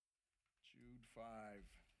5.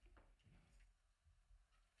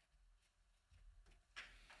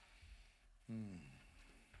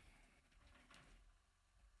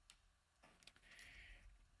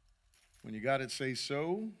 When you got it, say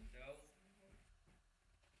so.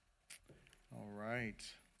 All right.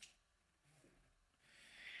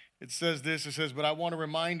 It says this, but I want to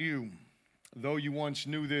remind you, though you once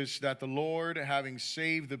knew this, that the Lord, having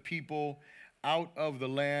saved the people out of the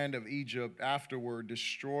land of Egypt, afterward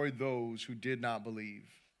destroyed those who did not believe.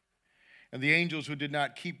 And the angels who did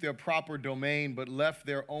not keep their proper domain, but left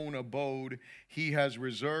their own abode, he has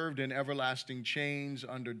reserved in everlasting chains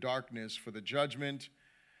under darkness for the judgment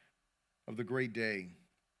of the great day.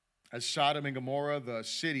 As Sodom and Gomorrah, the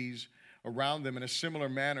cities around them, in a similar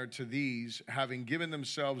manner to these, having given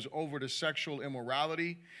themselves over to sexual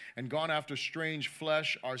immorality and gone after strange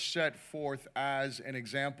flesh, are set forth as an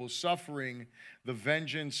example, suffering the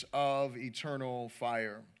vengeance of eternal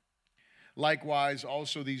fire. Likewise,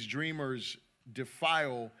 also these dreamers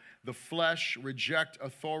defile the flesh, reject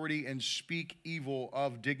authority, and speak evil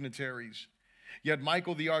of dignitaries. Yet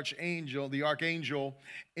Michael the archangel,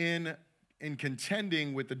 in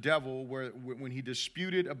contending with the devil, when he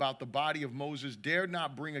disputed about the body of Moses, dared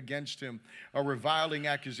not bring against him a reviling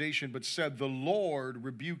accusation, but said, "The Lord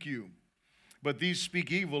rebuke you." But these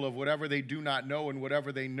speak evil of whatever they do not know, and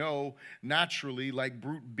whatever they know naturally, like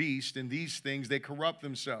brute beasts. In these things they corrupt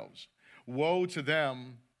themselves. Woe to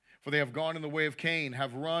them, for they have gone in the way of Cain,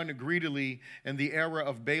 have run greedily in the era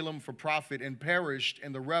of Balaam for profit, and perished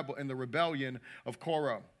in the rebellion of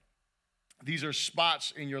Korah. These are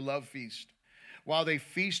spots in your love feast, while they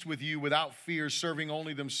feast with you without fear, serving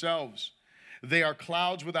only themselves. They are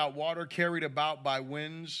clouds without water, carried about by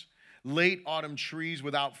winds, late autumn trees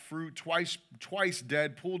without fruit, twice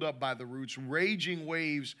dead, pulled up by the roots, raging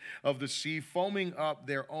waves of the sea, foaming up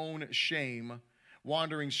their own shame,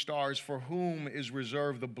 wandering stars, for whom is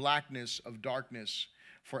reserved the blackness of darkness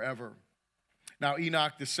forever. Now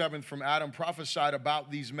Enoch, the seventh from Adam, prophesied about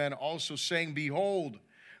these men also, saying, "Behold,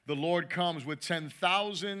 the Lord comes with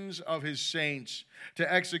 10,000s of his saints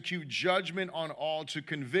to execute judgment on all, to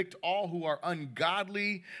convict all who are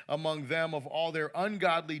ungodly among them of all their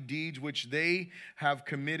ungodly deeds which they have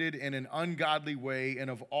committed in an ungodly way, and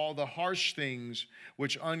of all the harsh things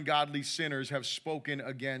which ungodly sinners have spoken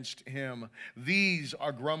against him. These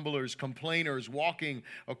are grumblers, complainers, walking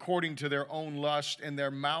according to their own lust, and they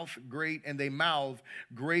mouth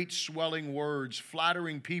great swelling words,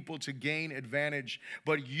 flattering people to gain advantage.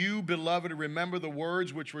 But you, beloved, remember the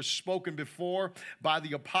words which were spoken before by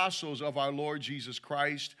the apostles of our Lord Jesus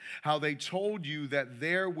Christ, how they told you that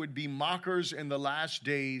there would be mockers in the last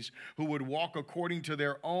days who would walk according to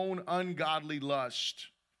their own ungodly lust.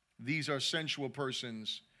 These are sensual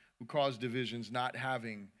persons who cause divisions, not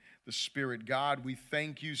having the Spirit." God, we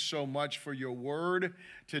thank you so much for your word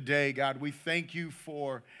today. God, we thank you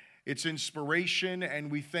for its inspiration,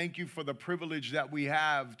 and we thank you for the privilege that we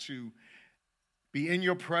have to be in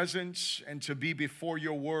your presence and to be before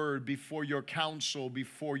your word, before your counsel,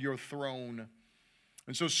 before your throne.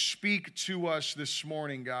 And so speak to us this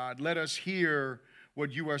morning, God. Let us hear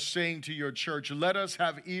what you are saying to your church. Let us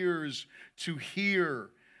have ears to hear,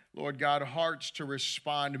 Lord God, hearts to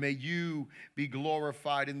respond. May you be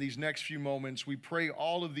glorified in these next few moments. We pray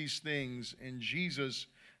all of these things in Jesus'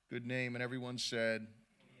 good name. And everyone said,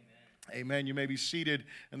 Amen. Amen. You may be seated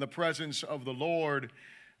in the presence of the Lord.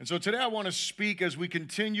 And so today I want to speak, as we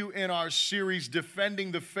continue in our series,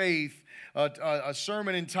 Defending the Faith, a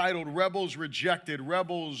sermon entitled Rebels Rejected,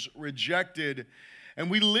 Rebels Rejected. And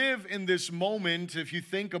we live in this moment, if you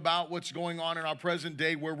think about what's going on in our present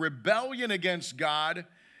day, where rebellion against God,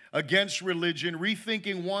 against religion,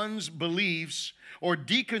 rethinking one's beliefs, or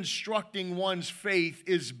deconstructing one's faith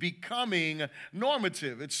is becoming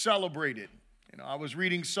normative. It's celebrated. You know, I was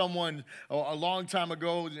reading someone a long time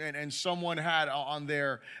ago, and someone had on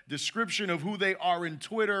their description of who they are in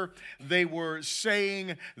Twitter, they were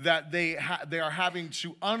saying that they are having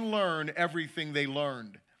to unlearn everything they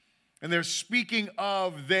learned. And they're speaking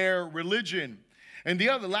of their religion. And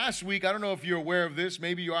last week, I don't know if you're aware of this,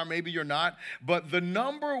 maybe you are, maybe you're not, but the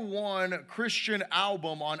number one Christian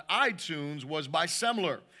album on iTunes was by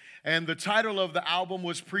Semler. And the title of the album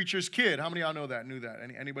was Preacher's Kid. How many of y'all knew that?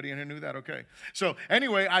 Anybody in here knew that? Okay. So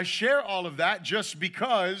anyway, I share all of that just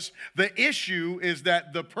because the issue is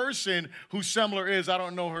that the person who Semler is, I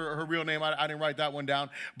don't know her real name. I didn't write that one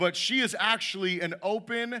down. But she is actually an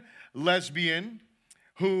open lesbian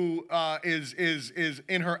who is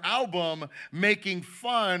in her album making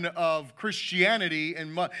fun of Christianity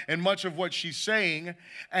and much of what she's saying.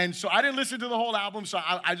 And so I didn't listen to the whole album, so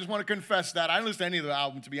I just want to confess that. I didn't listen to any of the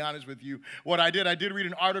album, to be honest with you. What I did read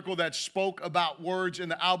an article that spoke about words in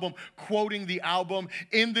the album, quoting the album.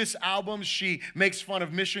 In this album, she makes fun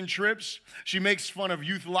of mission trips. She makes fun of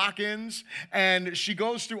youth lock-ins. And she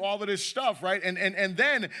goes through all of this stuff, right? And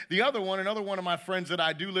then another one of my friends that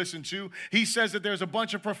I do listen to, he says that there's a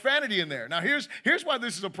bunch of profanity in there. Now, here's why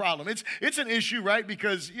this is a problem. It's an issue, right?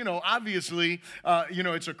 Because, obviously,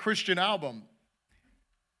 it's a Christian album.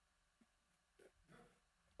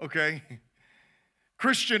 Okay?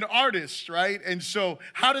 Christian artist, right? And so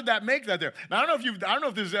how did that make that there? Now, I don't know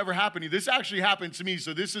if this has ever happened to you. This actually happened to me,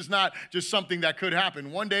 so this is not just something that could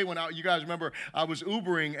happen. One day when you guys remember, I was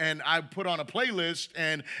Ubering and I put on a playlist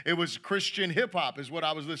and it was Christian hip hop is what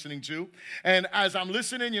I was listening to. And as I'm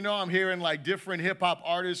listening, I'm hearing like different hip hop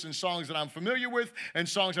artists and songs that I'm familiar with and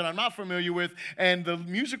songs that I'm not familiar with. And the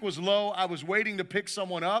music was low. I was waiting to pick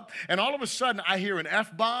someone up. And all of a sudden I hear an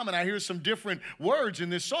F-bomb and I hear some different words in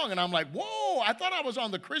this song. And I'm like, whoa, I thought I was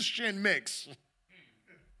on the Christian mix,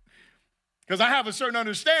 because I have a certain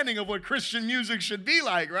understanding of what Christian music should be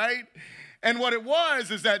like, right? And what it was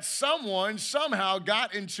is that someone somehow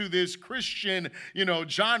got into this Christian,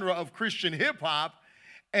 genre of Christian hip hop,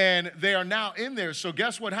 and they are now in there. So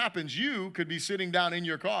guess what happens? You could be sitting down in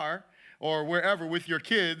your car or wherever with your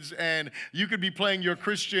kids, and you could be playing your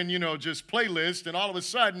Christian, just playlist, and all of a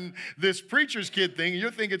sudden, this preacher's kid thing, and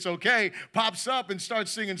you think it's okay, pops up and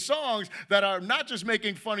starts singing songs that are not just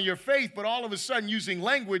making fun of your faith, but all of a sudden using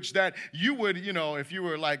language that you would, if you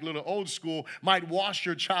were like little old school, might wash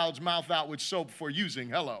your child's mouth out with soap for using.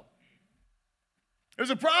 Hello. There's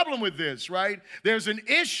a problem with this, right? There's an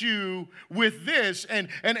issue with this, and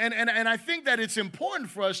I think that it's important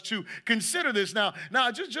for us to consider this. Now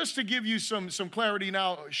just to give you some clarity.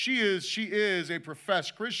 Now, she is a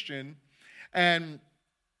professed Christian, and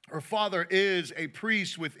her father is a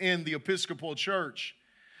priest within the Episcopal Church.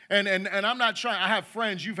 And I'm not trying. I have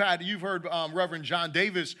friends. You've heard Reverend John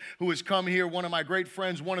Davis, who has come here. One of my great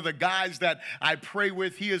friends. One of the guys that I pray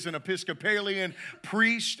with. He is an Episcopalian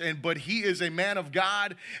priest, but he is a man of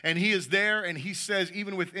God, and he is there. And he says,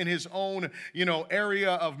 even within his own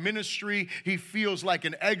area of ministry, he feels like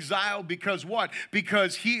an exile because what?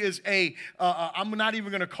 Because he is I'm not even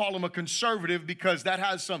going to call him a conservative because that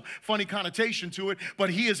has some funny connotation to it. But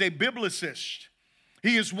he is a biblicist.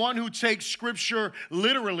 He is one who takes Scripture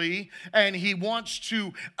literally, and he wants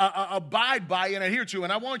to abide by and adhere to.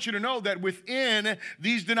 And I want you to know that within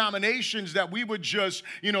these denominations that we would just,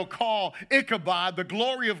 call Ichabod, the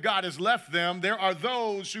glory of God has left them. There are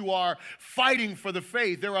those who are fighting for the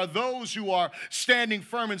faith. There are those who are standing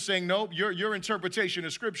firm and saying, nope, your interpretation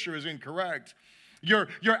of Scripture is incorrect. Your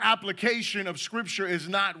application of Scripture is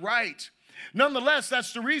not right. Nonetheless,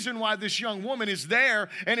 that's the reason why this young woman is there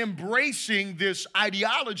and embracing this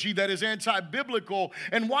ideology that is anti-biblical.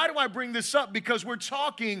 And why do I bring this up? Because we're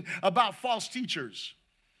talking about false teachers.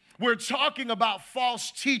 We're talking about false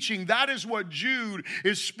teaching. That is what Jude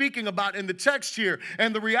is speaking about in the text here.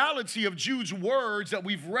 And the reality of Jude's words that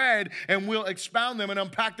we've read, and we'll expound them and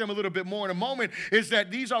unpack them a little bit more in a moment, is that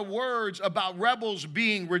these are words about rebels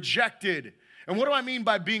being rejected. And what do I mean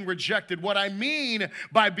by being rejected? What I mean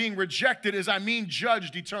by being rejected is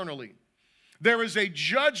judged eternally. There is a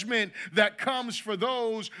judgment that comes for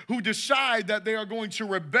those who decide that they are going to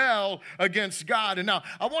rebel against God. And now,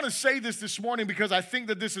 I want to say this morning because I think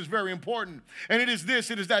that this is very important. And it is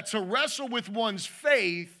that to wrestle with one's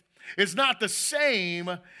faith is not the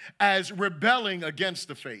same as rebelling against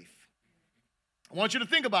the faith. I want you to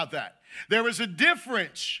think about that. There is a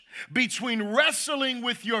difference between wrestling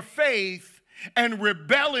with your faith and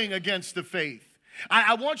rebelling against the faith.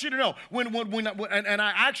 I want you to know,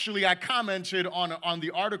 I commented on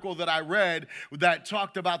the article that I read that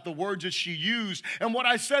talked about the words that she used. And what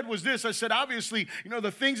I said was this. I said, obviously,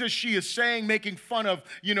 the things that she is saying, making fun of,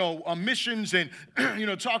 missions and,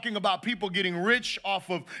 talking about people getting rich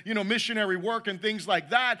off of, missionary work and things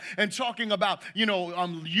like that. And talking about,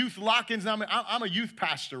 youth lock-ins. I'm a youth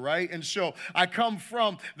pastor, right? And so I come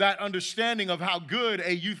from that understanding of how good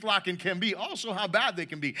a youth lock-in can be. Also how bad they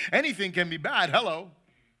can be. Anything can be bad. Hello.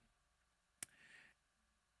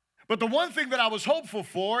 But the one thing that I was hopeful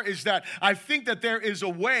for is that I think that there is a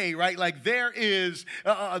way, right? Like there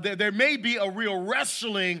may be a real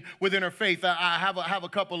wrestling within her faith. I have a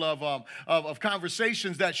couple of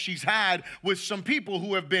conversations that she's had with some people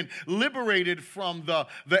who have been liberated from the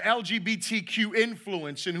LGBTQ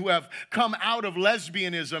influence and who have come out of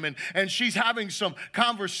lesbianism. And she's having some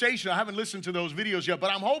conversation. I haven't listened to those videos yet, but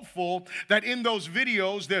I'm hopeful that in those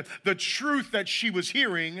videos, the truth that she was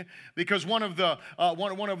hearing, because one of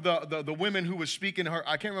the women who was speaking,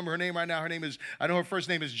 I can't remember her name right now. I know her first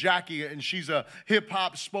name is Jackie, and she's a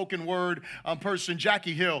hip-hop spoken word person,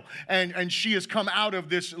 Jackie Hill. And she has come out of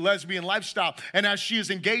this lesbian lifestyle. And as she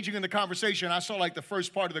is engaging in the conversation, I saw like the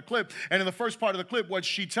first part of the clip. And in the first part of the clip, what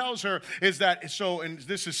she tells her is that, and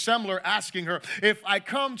this is Semler asking her, if I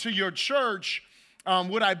come to your church,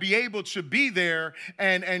 would I be able to be there?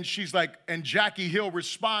 And she's like, and Jackie Hill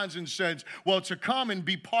responds and says, well, to come and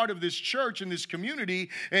be part of this church and this community,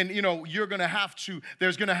 and there's going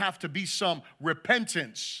to have to be some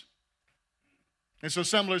repentance. And so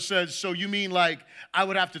Semler says, so you mean like I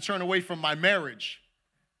would have to turn away from my marriage?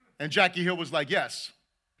 And Jackie Hill was like, yes.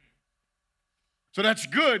 So that's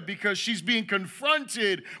good because she's being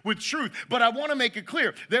confronted with truth. But I want to make it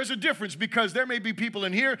clear, there's a difference because there may be people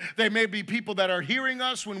in here, there may be people that are hearing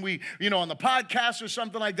us when we, on the podcast or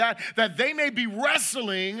something like that they may be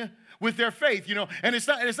wrestling with their faith, and it's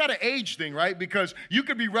not an age thing, right? Because you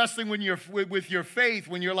could be wrestling with your faith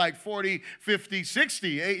when you're like 40, 50,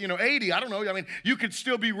 60, 80, I don't know. I mean, you could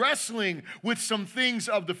still be wrestling with some things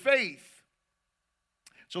of the faith.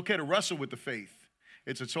 It's okay to wrestle with the faith.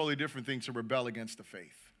 It's a totally different thing to rebel against the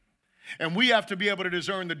faith. And we have to be able to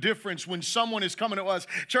discern the difference when someone is coming to us.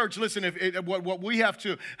 Church, listen, what we have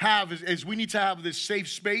to have is we need to have this safe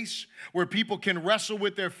space where people can wrestle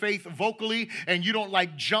with their faith vocally, and you don't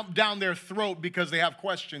like jump down their throat because they have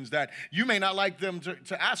questions that you may not like them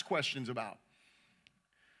to ask questions about.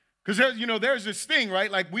 Because there's this thing, right?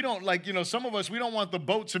 Like we don't some of us, we don't want the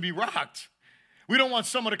boat to be rocked. We don't want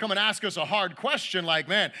someone to come and ask us a hard question like,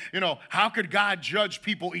 man, how could God judge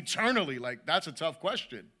people eternally? Like, that's a tough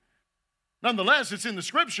question. Nonetheless, it's in the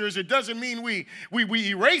scriptures. It doesn't mean we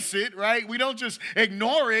erase it, right? We don't just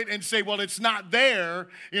ignore it and say, well, it's not there,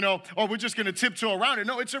 or we're just going to tiptoe around it.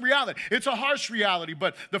 No, it's a reality. It's a harsh reality.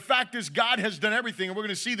 But the fact is God has done everything. And we're going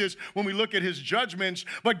to see this when we look at his judgments.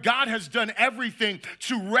 But God has done everything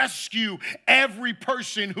to rescue every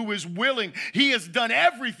person who is willing. He has done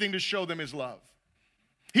everything to show them his love.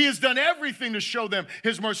 He has done everything to show them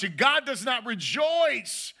his mercy. God does not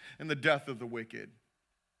rejoice in the death of the wicked.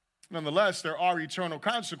 Nonetheless, there are eternal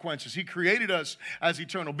consequences. He created us as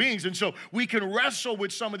eternal beings. And so we can wrestle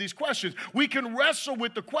with some of these questions. We can wrestle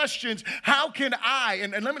with the questions, how can I,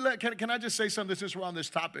 can I just say something since we're on this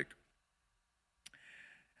topic?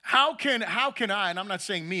 How can I, and I'm not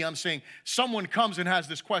saying me, I'm saying someone comes and has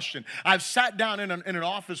this question. I've sat down in an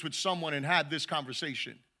office with someone and had this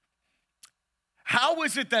conversation. How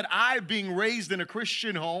is it that I, being raised in a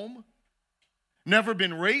Christian home, never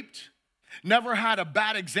been raped, never had a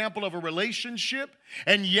bad example of a relationship,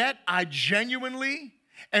 and yet I genuinely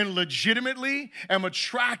and legitimately am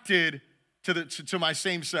attracted to my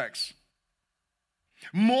same sex?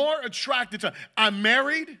 More attracted to, I'm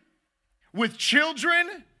married with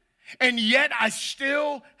children, and yet I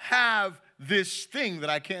still have this thing that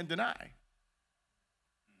I can't deny.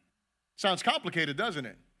 Sounds complicated, doesn't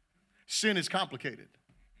it? Sin is complicated.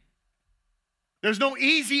 There's no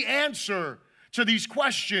easy answer to these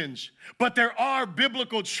questions, but there are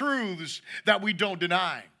biblical truths that we don't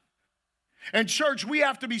deny. And church, we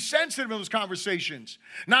have to be sensitive in those conversations,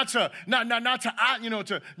 not to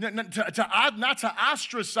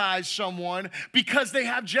ostracize someone because they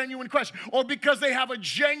have genuine questions or because they have a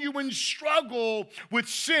genuine struggle with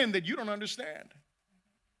sin that you don't understand.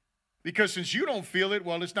 Because since you don't feel it,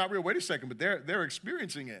 well, it's not real. Wait a second, but they're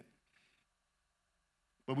experiencing it.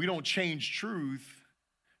 But we don't change truth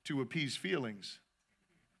to appease feelings.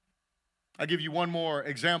 I'll give you one more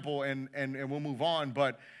example and we'll move on.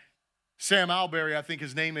 But Sam Alberry, I think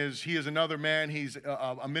his name is, he is another man. He's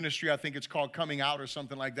a ministry, I think it's called Coming Out or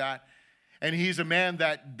something like that. And he's a man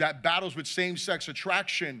that battles with same-sex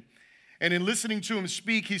attraction. And in listening to him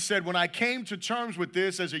speak, he said, when I came to terms with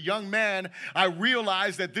this as a young man, I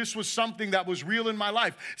realized that this was something that was real in my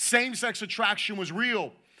life. Same-sex attraction was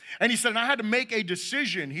real. And he said, and I had to make a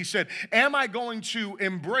decision. He said, am I going to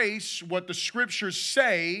embrace what the scriptures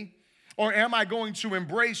say, or am I going to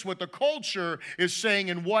embrace what the culture is saying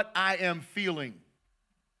and what I am feeling?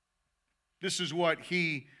 This is what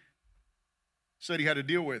he said he had to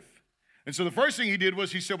deal with. And so the first thing he did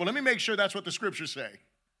was he said, well, let me make sure that's what the scriptures say.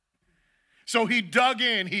 So he dug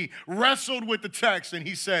in, he wrestled with the text, and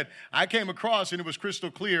he said, I came across, and it was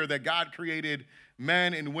crystal clear that God created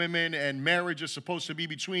men and women, and marriage is supposed to be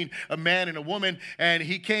between a man and a woman. And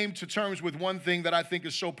he came to terms with one thing that I think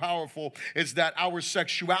is so powerful, is that our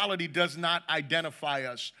sexuality does not identify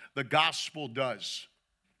us. The gospel does.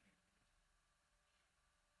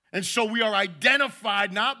 And so we are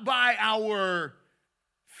identified not by our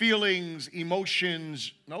feelings,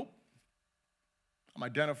 emotions. Nope. I'm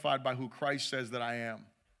identified by who Christ says that I am.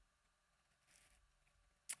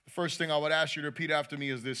 The first thing I would ask you to repeat after me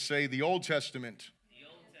is this. Say, the Old Testament,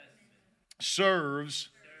 serves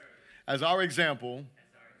as our example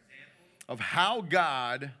of how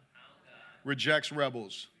God rejects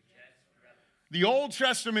rebels. The Old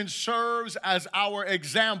Testament serves as our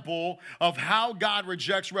example of how God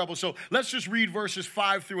rejects rebels. So let's just read verses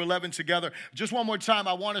 5 through 11 together. Just one more time,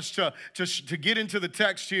 I want us to get into the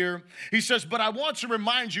text here. He says, but I want to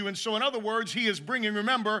remind you, and so in other words, he is bringing,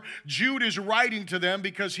 remember, Jude is writing to them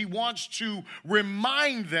because he wants to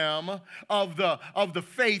remind them of the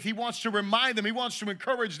faith. He wants to remind them, he wants to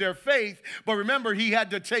encourage their faith. But remember, he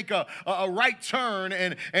had to take a right turn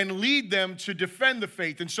and lead them to defend the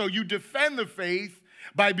faith. And so you defend the faith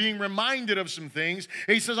by being reminded of some things.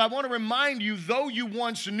 He says, I want to remind you, though you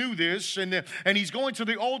once knew this, and he's going to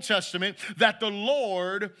the Old Testament, that the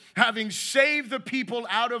Lord, having saved the people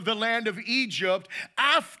out of the land of Egypt,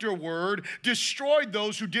 afterward destroyed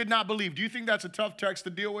those who did not believe. Do you think that's a tough text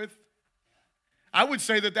to deal with? I would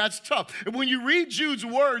say that that's tough. When you read Jude's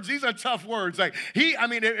words, these are tough words.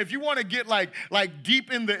 If you want to get like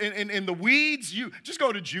deep in the weeds, you just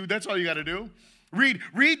go to Jude. That's all you got to do.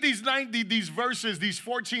 Read these verses, these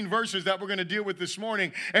 14 verses that we're going to deal with this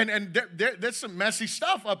morning, and there's some messy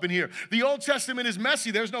stuff up in here. The Old Testament is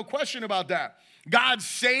messy. There's no question about that. God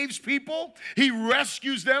saves people. He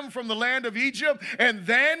rescues them from the land of Egypt, and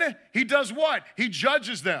then he does what? He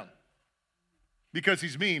judges them. Because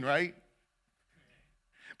he's mean, right?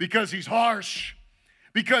 Because he's harsh.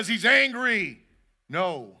 Because he's angry.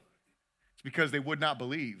 No, it's because they would not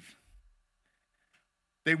believe.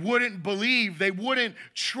 They wouldn't believe. They wouldn't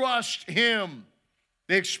trust him.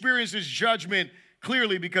 They experienced his judgment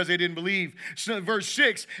clearly because they didn't believe. So verse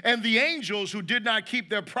 6, and the angels who did not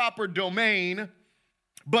keep their proper domain,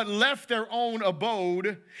 but left their own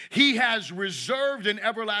abode, he has reserved in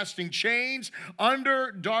everlasting chains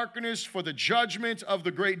under darkness for the judgment of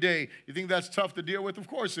the great day. You think that's tough to deal with? Of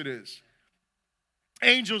course it is.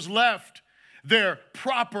 Angels left their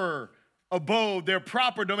proper abode, their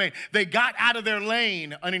proper domain. They got out of their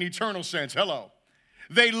lane in an eternal sense. Hello.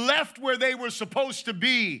 They left where they were supposed to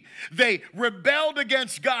be. They rebelled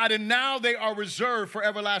against God, and now they are reserved for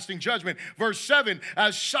everlasting judgment. Verse 7,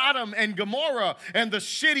 as Sodom and Gomorrah and the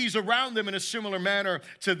cities around them in a similar manner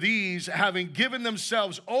to these, having given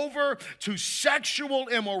themselves over to sexual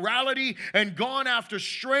immorality and gone after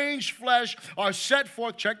strange flesh, are set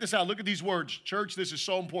forth. Check this out. Look at these words. Church, this is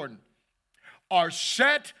so important. Are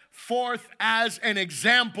set forth as an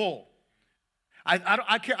example.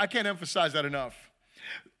 I can't emphasize that enough.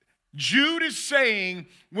 Jude is saying,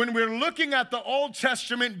 when we're looking at the Old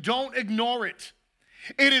Testament, don't ignore it.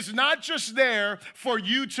 It is not just there for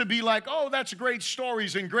you to be like, oh, that's great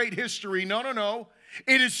stories and great history. No.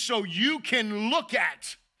 It is so you can look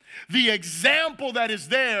at the example that is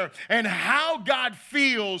there and how God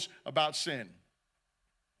feels about sin.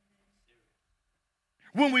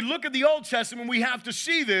 When we look at the Old Testament, we have to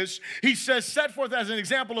see this. He says, set forth as an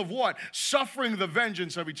example of what? Suffering the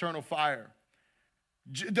vengeance of eternal fire.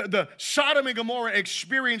 The Sodom and Gomorrah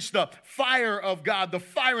experienced the fire of God, the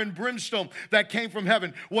fire and brimstone that came from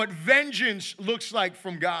heaven. What vengeance looks like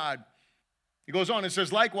from God. He goes on and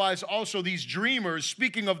says, likewise, also these dreamers,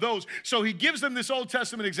 speaking of those. So he gives them this Old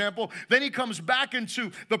Testament example. Then he comes back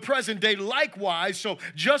into the present day. Likewise, so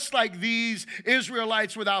just like these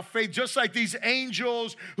Israelites without faith, just like these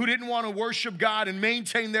angels who didn't want to worship God and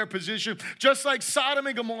maintain their position, just like Sodom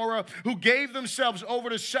and Gomorrah who gave themselves over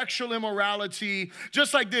to sexual immorality,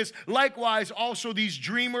 just like this, likewise, also these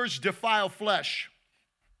dreamers defile flesh.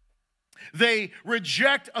 They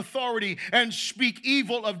reject authority and speak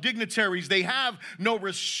evil of dignitaries. They have no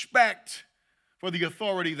respect for the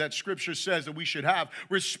authority that Scripture says that we should have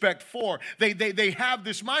respect for. They have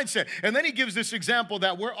this mindset. And then he gives this example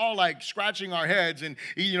that we're all like scratching our heads. And,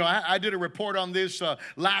 I did a report on this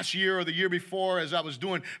last year or the year before as I was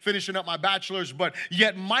finishing up my bachelor's. But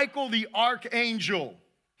yet Michael the archangel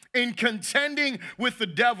in contending with the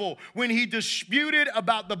devil, when he disputed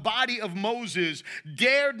about the body of Moses,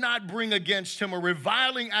 dared not bring against him a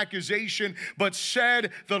reviling accusation, but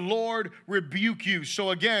said, "The Lord rebuke you."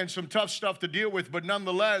 So again, some tough stuff to deal with, but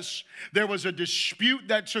nonetheless, there was a dispute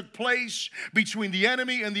that took place between the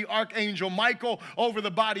enemy and the archangel Michael over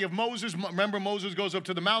the body of Moses. Remember, Moses goes up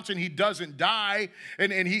to the mountain. He doesn't die,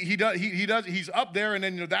 and he's up there, and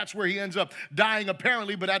then that's where he ends up dying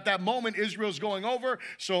apparently. But at that moment, Israel's going over,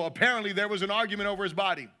 so apparently there was an argument over his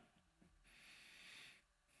body.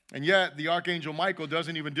 And yet the archangel Michael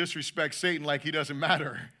doesn't even disrespect Satan like he doesn't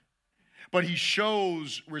matter. But he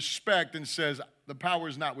shows respect and says, "The power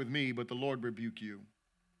is not with me, but the Lord rebuke you."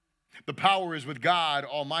 The power is with God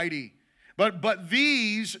Almighty. But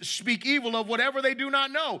these speak evil of whatever they do not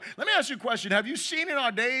know. Let me ask you a question. Have you seen in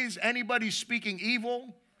our days anybody speaking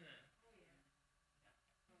evil?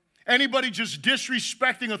 Anybody just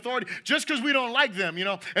disrespecting authority just because we don't like them,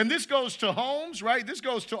 And this goes to homes, right? This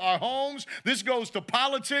goes to our homes. This goes to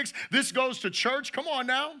politics. This goes to church. Come on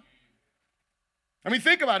now. I mean,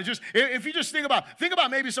 think about it. If you just think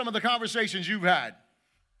about maybe some of the conversations you've had.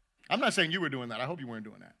 I'm not saying you were doing that. I hope you weren't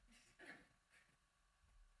doing that.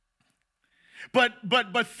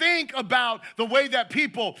 But think about the way that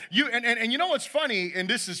people, and you know what's funny, and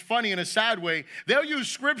this is funny in a sad way, they'll use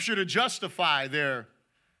scripture to justify their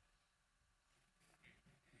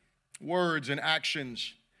words and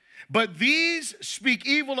actions. But these speak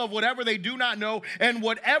evil of whatever they do not know, and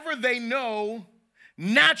whatever they know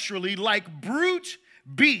naturally, like brute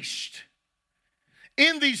beast.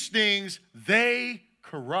 In these things, they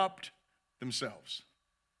corrupt themselves.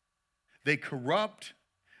 They corrupt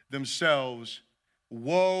themselves.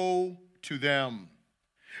 Woe to them.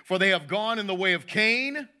 For they have gone in the way of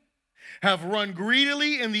Cain, have run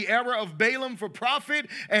greedily in the error of Balaam for profit,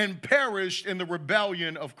 and perished in the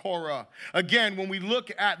rebellion of Korah. Again, when we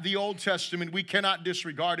look at the Old Testament, we cannot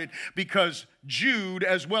disregard it, because Jude,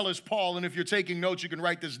 as well as Paul, and if you're taking notes, you can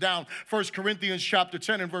write this down. 1 Corinthians chapter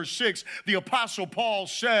 10 and verse 6, the Apostle Paul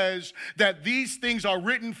says that these things are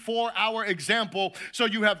written for our example. So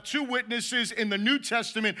you have two witnesses in the New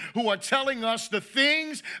Testament who are telling us the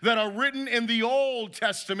things that are written in the Old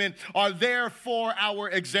Testament are there for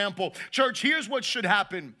our example. Church, here's what should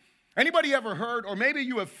happen. Anybody ever heard, or maybe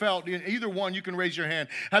you have felt, either one, you can raise your hand.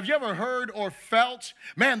 Have you ever heard or felt,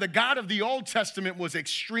 man, the God of the Old Testament was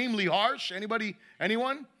extremely harsh? Anybody?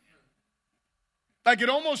 Anyone? Like it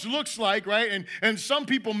almost looks like, right? And some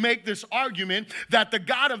people make this argument that the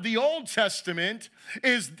God of the Old Testament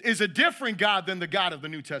is a different God than the God of the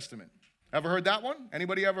New Testament. Ever heard that one?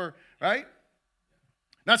 Anybody ever, right?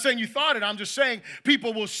 Not saying you thought it, I'm just saying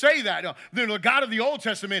people will say that. The God of the Old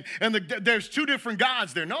Testament, and there's two different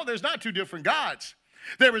gods there. No, there's not two different gods.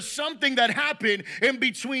 There is something that happened in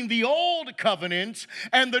between the old covenant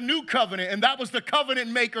and the new covenant, and that was the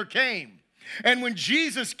covenant maker came. And when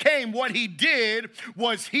Jesus came, what he did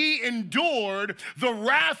was he endured the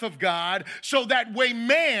wrath of God so that way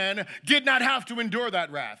man did not have to endure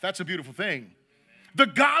that wrath. That's a beautiful thing. The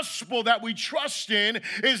gospel that we trust in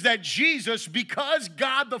is that Jesus, because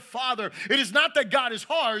God the Father, it is not that God is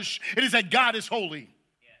harsh, it is that God is holy.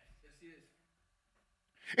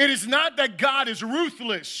 It is not that God is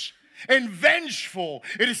ruthless and vengeful.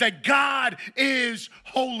 It is that God is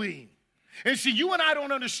holy. And see, you and I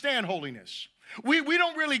don't understand holiness. We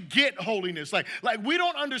don't really get holiness. Like we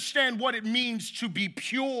don't understand what it means to be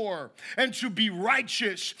pure and to be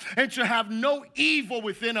righteous and to have no evil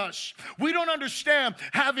within us. We don't understand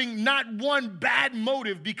having not one bad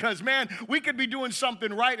motive, because, man, we could be doing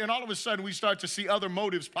something right and all of a sudden we start to see other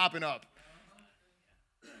motives popping up.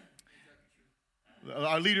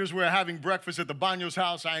 Our leaders were having breakfast at the Banos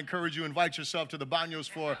house. I encourage you to invite yourself to the Banos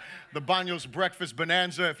for the Banos breakfast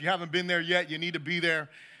bonanza. If you haven't been there yet, you need to be there.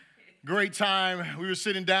 Great time. We were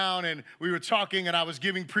sitting down and we were talking, and I was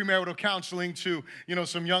giving premarital counseling to,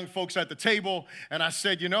 some young folks at the table. And I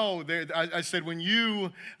said, I said, when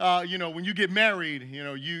you get married, you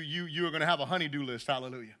are going to have a honey-do list.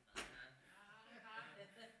 Hallelujah.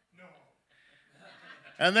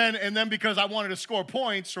 And then because I wanted to score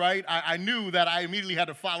points, right, I knew that I immediately had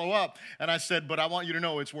to follow up. And I said, but I want you to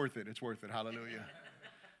know it's worth it. It's worth it. Hallelujah.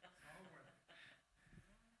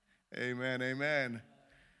 Amen, amen.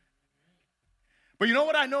 But you know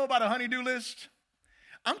what I know about a honey-do list?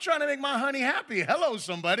 I'm trying to make my honey happy. Hello,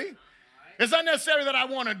 somebody. It's not necessarily that I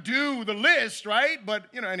want to do the list, right? But,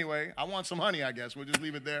 anyway, I want some honey, I guess. We'll just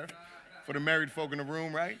leave it there for the married folk in the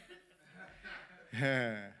room, right?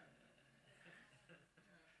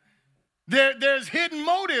 There's hidden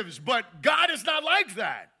motives, but God is not like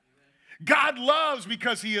that. God loves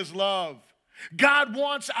because he is love. God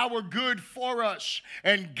wants our good for us,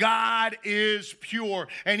 and God is pure.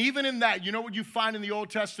 And even in that, you know what you find in the Old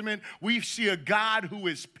Testament? We see a God who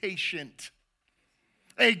is patient,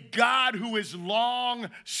 a God who is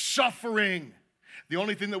long-suffering. The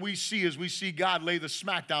only thing that we see is we see God lay the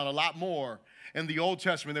smackdown a lot more in the Old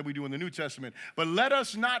Testament than we do in the New Testament. But let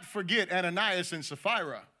us not forget Ananias and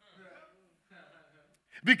Sapphira.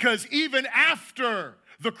 Because even after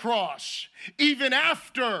the cross, even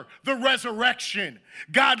after the resurrection,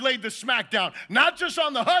 God laid the smackdown, not just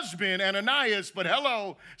on the husband, Ananias, but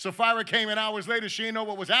hello, Sapphira came in hours later. She didn't know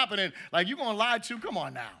what was happening. Like, you gonna lie to? Come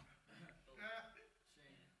on now.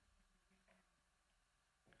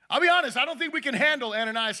 I'll be honest, I don't think we can handle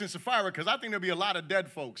Ananias and Sapphira because I think there'll be a lot of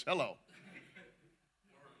dead folks. Hello.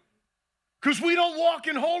 Because we don't walk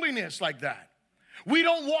in holiness like that. We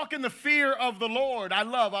don't walk in the fear of the Lord. I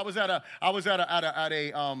was at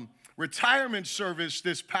a retirement service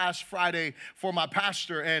this past Friday for my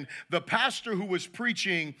pastor, and the pastor who was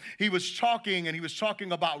preaching, he was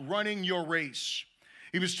talking about running your race.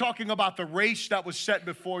 He was talking about the race that was set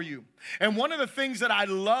before you. And one of the things that I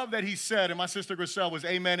love that he said, and my sister Griselle was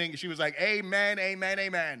amening, she was like, amen, amen,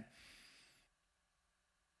 amen.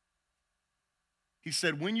 He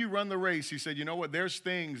said, when you run the race, he said, you know what? There's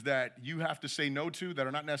things that you have to say no to that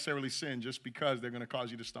are not necessarily sin just because they're going to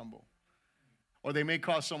cause you to stumble. Or they may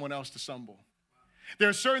cause someone else to stumble. There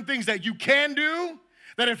are certain things that you can do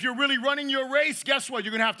that if you're really running your race, guess what?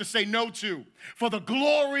 You're going to have to say no to for the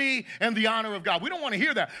glory and the honor of God. We don't want to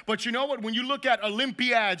hear that. But you know what? When you look at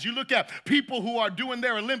Olympiads, you look at people who are doing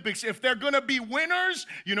their Olympics, if they're going to be winners,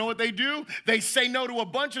 you know what they do? They say no to a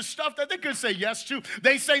bunch of stuff that they could say yes to.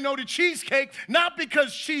 They say no to cheesecake, not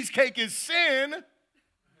because cheesecake is sin,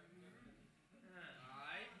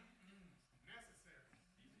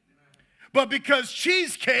 but because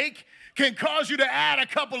cheesecake can cause you to add a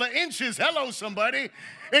couple of inches. Hello, somebody.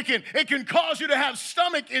 It can cause you to have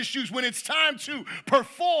stomach issues when it's time to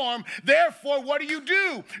perform. Therefore, what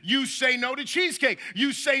do? You say no to cheesecake.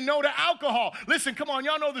 You say no to alcohol. Listen, come on.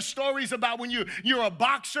 Y'all know the stories about when you're a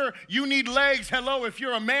boxer, you need legs. Hello, if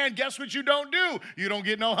you're a man, guess what you don't do? You don't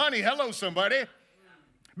get no honey. Hello, somebody.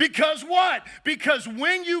 Because what? Because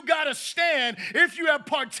when you got to stand, if you have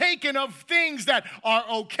partaken of things that are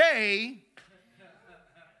okay,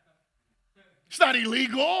 it's not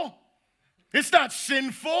illegal. It's not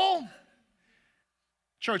sinful.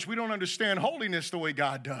 Church, we don't understand holiness the way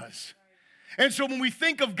God does. And so when we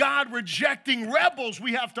think of God rejecting rebels,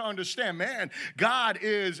 we have to understand, man, God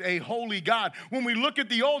is a holy God. When we look at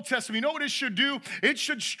the Old Testament, you know what it should do? It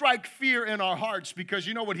should strike fear in our hearts because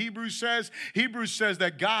you know what Hebrews says? Hebrews says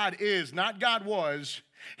that God is, not God was,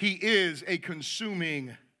 he is a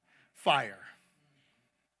consuming fire.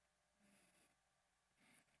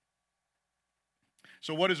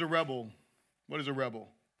 So what is a rebel? What is a rebel?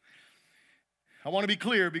 I want to be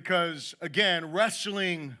clear because, again,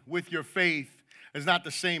 wrestling with your faith is not the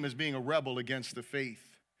same as being a rebel against the faith.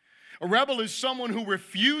 A rebel is someone who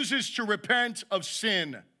refuses to repent of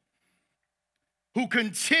sin, who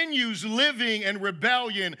continues living in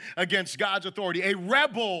rebellion against God's authority. A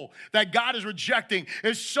rebel that God is rejecting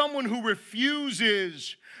is someone who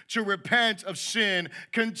refuses to repent of sin,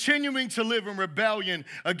 continuing to live in rebellion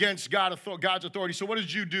against God's authority. So what does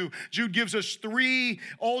Jude do? Jude gives us 3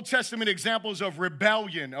 Old Testament examples of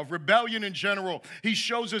rebellion in general. He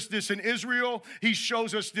shows us this in Israel. He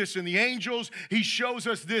shows us this in the angels. He shows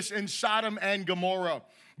us this in Sodom and Gomorrah.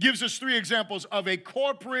 Gives us 3 examples of a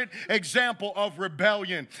corporate example of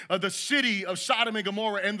rebellion. The city of Sodom and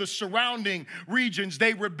Gomorrah and the surrounding regions,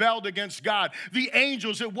 they rebelled against God. The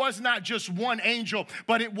angels, it was not just one angel,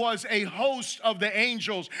 but it was a host of the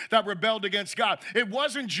angels that rebelled against God. It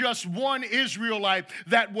wasn't just one Israelite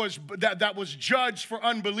that was judged for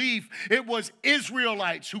unbelief. It was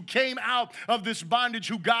Israelites who came out of this bondage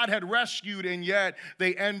who God had rescued, and yet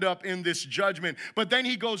they end up in this judgment. But then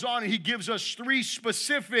he goes on and he gives us 3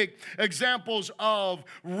 specific examples of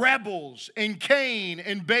rebels in Cain,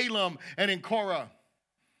 in Balaam, and in Korah.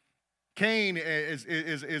 Cain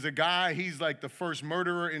is a guy, he's like the first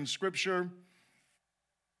murderer in Scripture.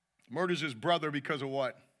 Murders his brother because of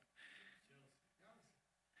what?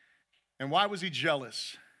 And why was he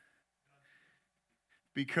jealous?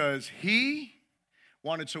 Because he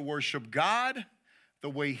wanted to worship God the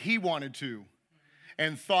way he wanted to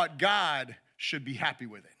and thought God should be happy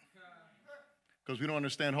with it. Because we don't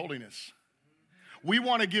understand holiness. We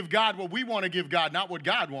want to give God what we want to give God, not what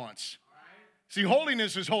God wants. See,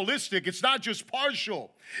 holiness is holistic. It's not just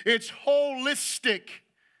partial. It's holistic.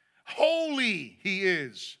 Holy he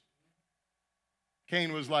is.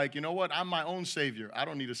 Cain was like, you know what? I'm my own savior. I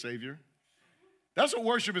don't need a savior. That's what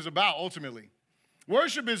worship is about, ultimately.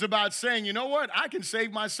 Worship is about saying, you know what? I can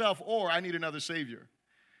save myself, or I need another Savior.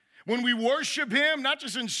 When we worship him, not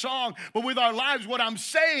just in song, but with our lives, what I'm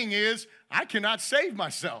saying is, I cannot save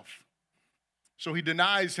myself. So he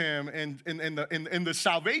denies him in the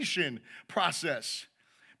salvation process,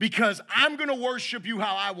 because I'm going to worship you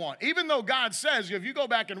how I want. Even though God says, if you go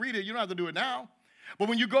back and read it, you don't have to do it now. But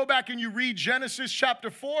when you go back and you read Genesis chapter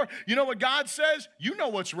 4, you know what God says? You know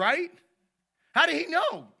what's right. How did he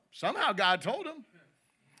know? Somehow God told him.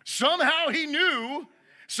 Somehow he knew.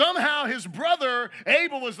 Somehow his brother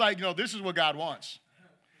Abel was like, no, this is what God wants.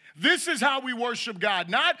 This is how we worship God,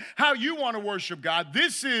 not how you want to worship God.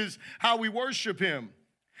 This is how we worship him.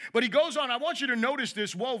 But he goes on, I want you to notice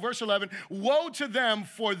this. Woe, verse 11, woe to them,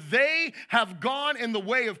 for they have gone in the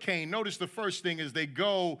way of Cain. Notice the first thing is they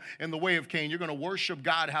go in the way of Cain. You're going to worship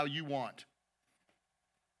God how you want.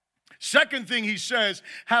 Second thing he says,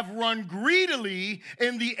 have run greedily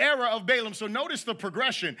in the era of Balaam. So notice the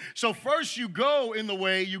progression. So first you go in a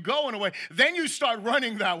way, then you start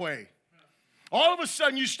running that way. All of a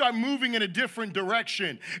sudden you start moving in a different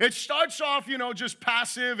direction. It starts off, just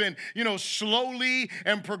passive and, slowly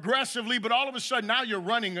and progressively, but all of a sudden now you're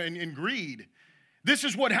running in greed. This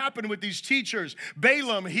is what happened with these teachers.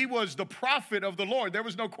 Balaam, he was the prophet of the Lord. There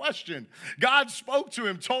was no question. God spoke to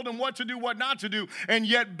him, told him what to do, what not to do, and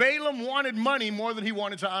yet Balaam wanted money more than he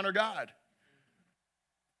wanted to honor God.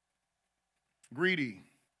 Greedy.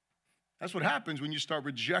 That's what happens when you start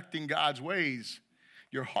rejecting God's ways.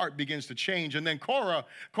 Your heart begins to change. And then Korah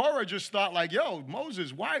just thought like, yo,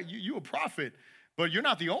 Moses, why you a prophet, but you're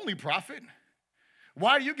not the only prophet.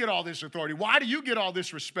 Why do you get all this authority? Why do you get all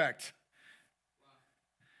this respect?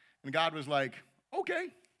 And God was like, okay.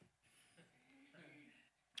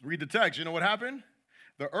 Read the text. You know what happened?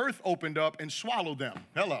 The earth opened up and swallowed them.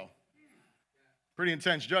 Hello. Pretty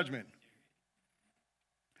intense judgment.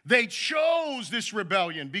 They chose this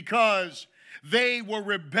rebellion because they were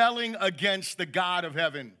rebelling against the God of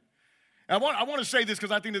heaven. And I want to say this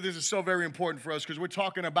because I think that this is so very important for us, because we're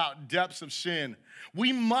talking about depths of sin.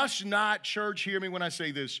 We must not, church, hear me when I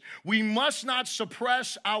say this, we must not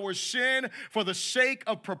suppress our sin for the sake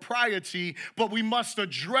of propriety, but we must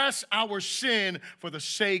address our sin for the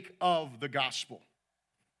sake of the gospel.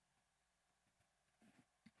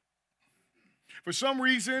 For some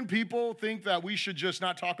reason, people think that we should just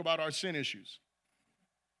not talk about our sin issues.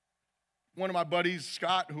 One of my buddies,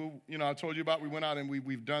 Scott, who, I told you about, we went out and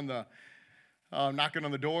we've done the knocking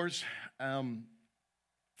on the doors.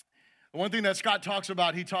 One thing that Scott talks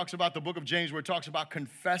about, he talks about the book of James, where it talks about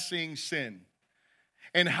confessing sin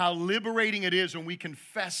and how liberating it is when we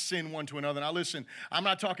confess sin one to another. Now listen, I'm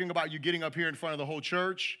not talking about you getting up here in front of the whole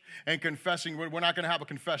church and confessing. We're not going to have a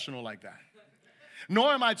confessional like that.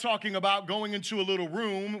 Nor am I talking about going into a little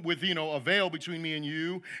room with, a veil between me and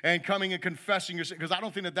you and coming and confessing your sin, because I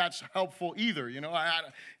don't think that that's helpful either,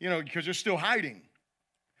 because you're still hiding.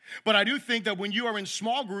 But I do think that when you are in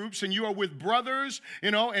small groups and you are with brothers,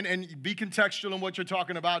 and be contextual in what you're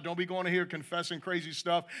talking about. Don't be going to here confessing crazy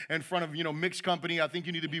stuff in front of, mixed company. I think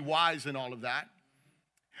you need to be wise in all of that.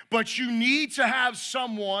 But you need to have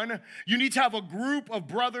you need to have a group of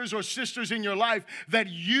brothers or sisters in your life that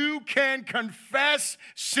you can confess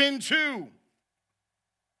sin to.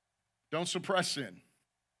 Don't suppress sin.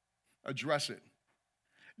 Address it.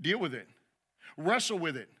 Deal with it. Wrestle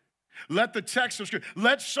with it. Let the text of Scripture,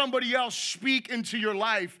 let somebody else speak into your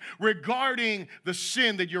life regarding the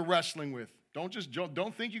sin that you're wrestling with. Don't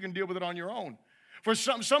think you can deal with it on your own. For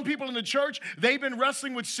some people in the church, they've been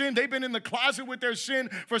wrestling with sin. They've been in the closet with their sin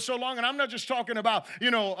for so long. And I'm not just talking about,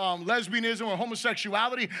 lesbianism or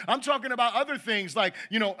homosexuality. I'm talking about other things like,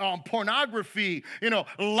 pornography,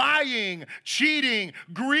 lying, cheating,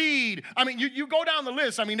 greed. I mean, you go down the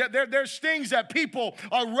list. I mean, there's things that people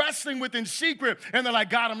are wrestling with in secret. And they're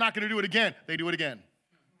like, God, I'm not going to do it again. They do it again.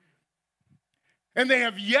 And they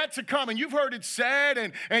have yet to come, and you've heard it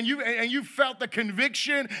said, and you felt the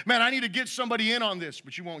conviction, man, I need to get somebody in on this,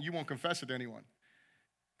 but you won't confess it to anyone,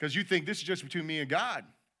 because you think this is just between me and God.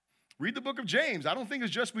 Read the book of James. I don't think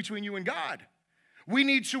it's just between you and God. We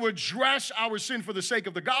need to address our sin for the sake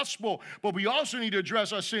of the gospel, but we also need to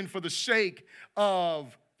address our sin for the sake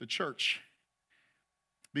of the church,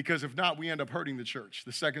 because if not, we end up hurting the church.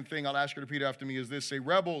 The second thing I'll ask you to repeat after me is this: say,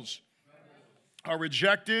 rebels are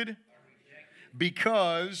rejected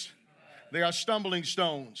because they are stumbling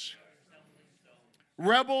stones.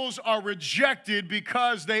 Rebels are rejected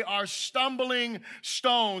because they are stumbling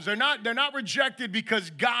stones. They're not rejected because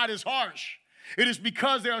God is harsh. It is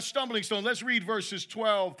because they are stumbling stones. Let's read verses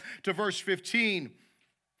 12 to verse 15.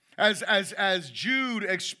 As Jude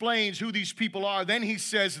explains who these people are, then he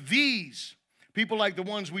says, these People like the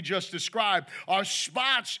ones we just described are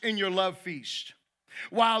spots in your love feast.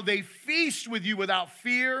 While they feast with you without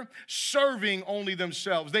fear, serving only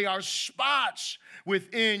themselves. They are spots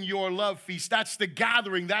within your love feast. That's the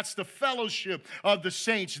gathering. That's the fellowship of the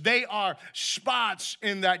saints. They are spots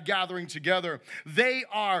in that gathering together. They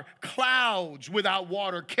are clouds without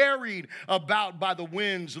water, carried about by the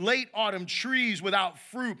winds, late autumn trees without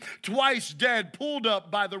fruit, twice dead, pulled up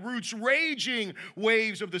by the roots, raging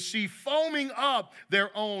waves of the sea, foaming up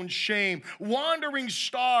their own shame, wandering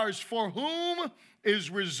stars for whom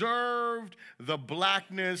is reserved the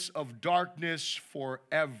blackness of darkness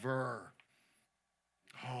forever.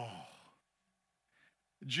 Oh.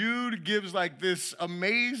 Jude gives like this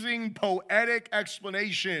amazing poetic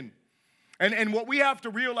explanation. And what we have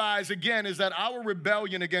to realize again is that our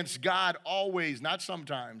rebellion against God always, not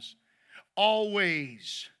sometimes,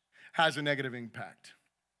 always has a negative impact.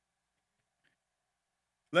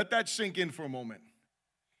 Let that sink in for a moment.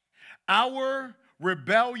 Our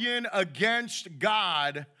rebellion against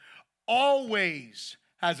God always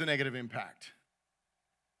has a negative impact.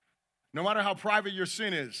 No matter how private your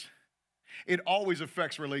sin is, it always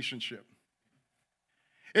affects relationship.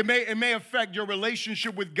 It may affect your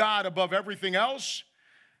relationship with God above everything else,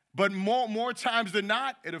 but more times than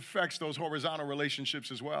not, it affects those horizontal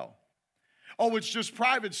relationships as well. Oh, it's just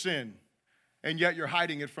private sin, and yet you're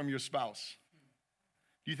hiding it from your spouse.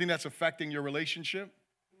 Do you think that's affecting your relationship?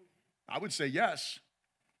 I would say yes.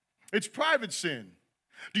 It's private sin.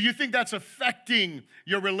 Do you think that's affecting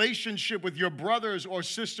your relationship with your brothers or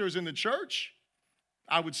sisters in the church?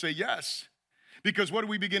 I would say yes. Because what do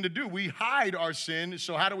we begin to do? We hide our sin.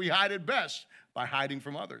 So how do we hide it best? By hiding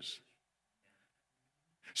from others.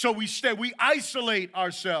 So we isolate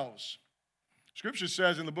ourselves. Scripture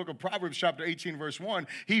says in the book of Proverbs chapter 18 verse 1,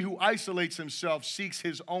 he who isolates himself seeks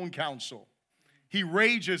his own counsel. He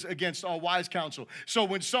rages against all wise counsel. So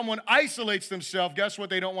when someone isolates themselves, guess what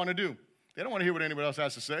they don't want to do? They don't want to hear what anybody else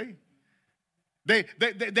has to say. They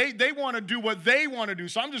want to do what they want to do.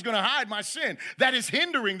 So I'm just going to hide my sin. That is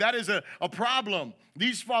hindering. That is a problem.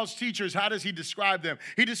 These false teachers, how does he describe them?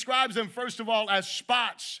 He describes them, first of all, as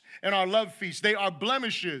spots in our love feast. They are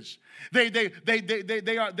blemishes. They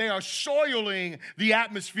are soiling the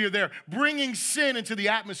atmosphere. They're bringing sin into the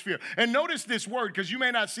atmosphere. And notice this word, because you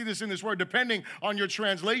may not see this in this word depending on your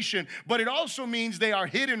translation, but it also means they are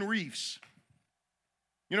hidden reefs.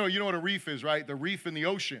 You know what a reef is, right? The reef in the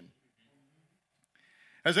ocean.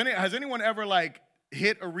 Has anyone ever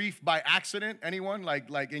hit a reef by accident? Anyone?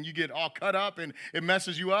 And you get all cut up and it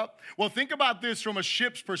messes you up? Well, think about this from a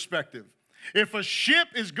ship's perspective. If a ship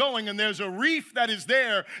is going and there's a reef that is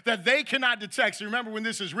there that they cannot detect. So remember when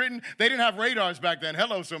this is written, they didn't have radars back then.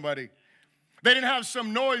 Hello, somebody. They didn't have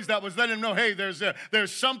some noise that was letting them know, hey,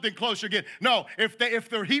 there's something closer again. No, if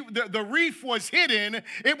the reef was hidden,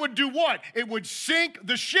 it would do what? It would sink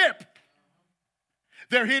the ship.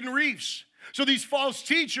 They're hidden reefs. So these false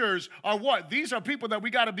teachers are what? These are people that we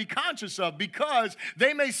got to be conscious of because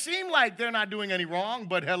they may seem like they're not doing any wrong,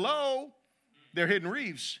 but hello, they're hidden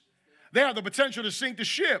reefs. They have the potential to sink the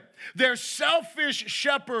ship. They're selfish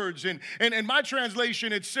shepherds. And in my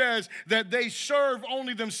translation, it says that they serve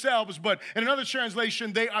only themselves. But in another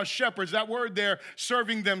translation, they are shepherds. That word there,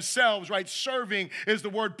 serving themselves, right? Serving is the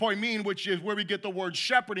word poimen, which is where we get the word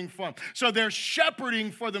shepherding from. So they're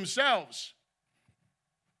shepherding for themselves.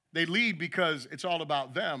 They lead because it's all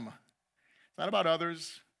about them. It's not about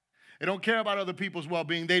others. They don't care about other people's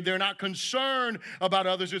well-being. They're not concerned about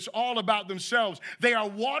others. It's all about themselves. They are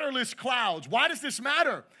waterless clouds. Why does this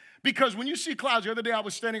matter? Because when you see clouds, the other day I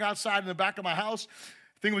was standing outside in the back of my house.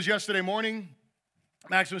 I think it was yesterday morning.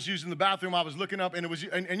 Max was using the bathroom. I was looking up, and it was,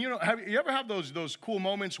 and you know, you ever have those cool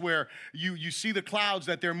moments where you see the clouds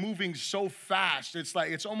that they're moving so fast?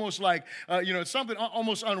 It's almost like it's something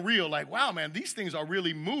almost unreal. Like, wow, man, these things are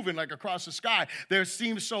really moving like across the sky. They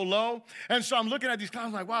seem so low, and so I'm looking at these clouds,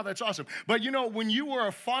 I'm like, wow, that's awesome. But when you were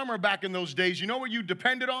a farmer back in those days, you know what you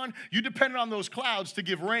depended on? You depended on those clouds to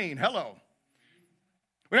give rain. Hello.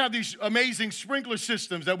 We have these amazing sprinkler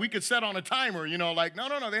systems that we could set on a timer. No, they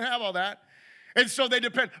didn't have all that. And so they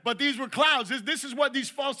depend. But these were clouds. This is what these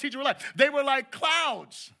false teachers were like. They were like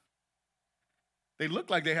clouds. They looked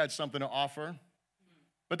like they had something to offer,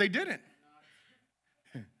 but they didn't.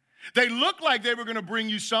 They looked like they were going to bring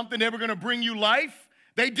you something. They were going to bring you life.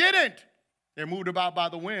 They didn't. They're moved about by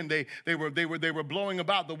the wind. They were blowing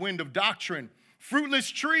about the wind of doctrine. Fruitless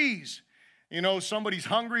trees. Somebody's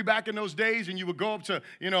hungry back in those days, and you would go up to,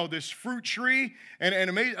 this fruit tree, and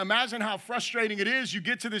imagine how frustrating it is. You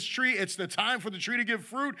get to this tree, it's the time for the tree to give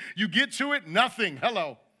fruit. You get to it, nothing.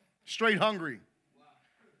 Hello. Straight hungry.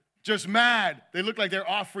 Just mad. They look like they're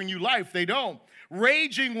offering you life. They don't.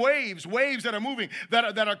 Raging waves, waves that are moving,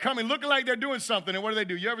 that are coming, looking like they're doing something. And what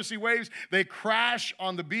do? You ever see waves? They crash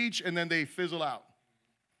on the beach and then they fizzle out.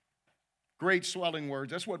 Great swelling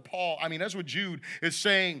words. That's what that's what Jude is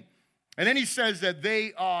saying. And then he says that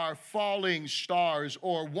they are falling stars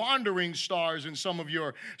or wandering stars in some of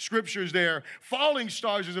your scriptures there. Falling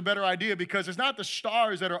stars is a better idea because it's not the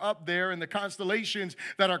stars that are up there and the constellations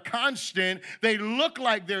that are constant. They look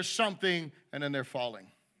like there's something and then they're falling.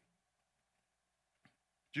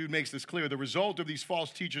 Jude makes this clear. The result of these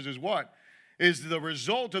false teachers is what? Is the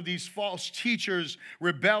result of these false teachers'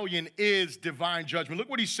 rebellion is divine judgment. Look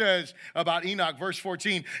what he says about Enoch, verse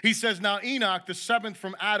 14. He says, now Enoch, the seventh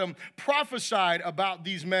from Adam, prophesied about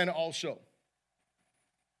these men also.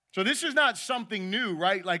 So this is not something new,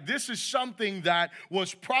 right? Like this is something that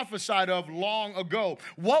was prophesied of long ago.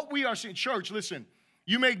 What we are seeing, church, listen.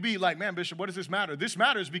 You may be like, man, Bishop, what does this matter? This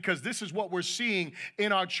matters because this is what we're seeing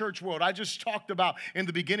in our church world. I just talked about in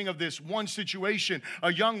the beginning of this one situation,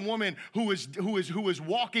 a young woman who is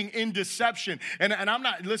walking in deception. And I'm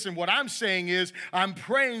not, listen, what I'm saying is I'm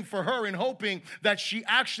praying for her and hoping that she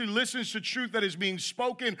actually listens to truth that is being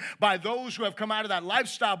spoken by those who have come out of that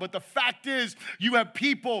lifestyle. But the fact is, you have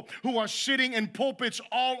people who are sitting in pulpits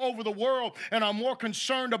all over the world and are more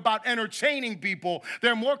concerned about entertaining people.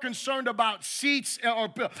 They're more concerned about seats or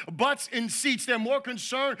butts in seats. They're more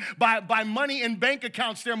concerned by money in bank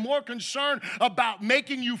accounts. They're more concerned about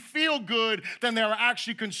making you feel good than they're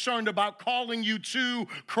actually concerned about calling you to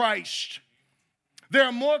Christ.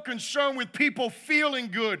 They're more concerned with people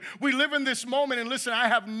feeling good. We live in this moment, and listen, I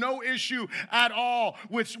have no issue at all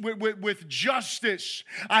with justice.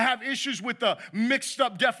 I have issues with the mixed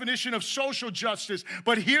up definition of social justice.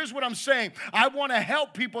 But here's what I'm saying. I want to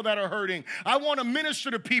help people that are hurting. I want to minister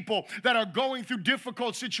to people that are going through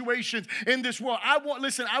difficult situations in this world. I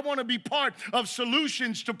want to be part of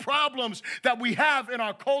solutions to problems that we have in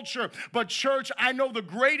our culture. But church, I know the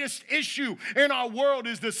greatest issue in our world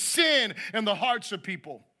is the sin in the hearts of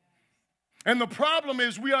people. And the problem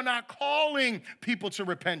is we are not calling people to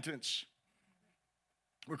repentance.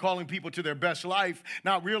 We're calling people to their best life,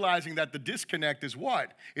 not realizing that the disconnect is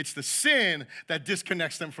what? It's the sin that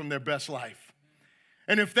disconnects them from their best life.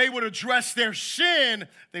 And if they would address their sin,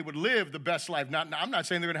 they would live the best life. I'm not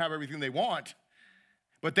saying they're going to have everything they want,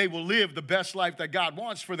 but they will live the best life that God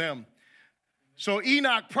wants for them. So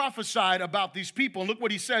Enoch prophesied about these people. And look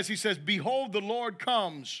what he says. He says, behold, the Lord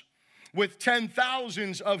comes with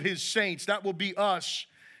 10,000s of his saints. That will be us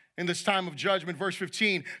in this time of judgment. Verse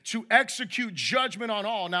 15, to execute judgment on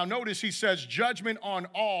all. Now notice he says judgment on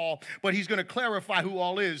all, but he's going to clarify who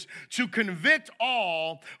all is. To convict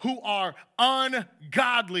all who are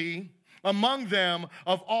ungodly among them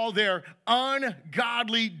of all their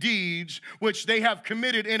ungodly deeds, which they have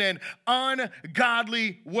committed in an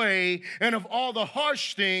ungodly way, and of all the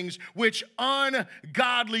harsh things which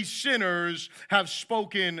ungodly sinners have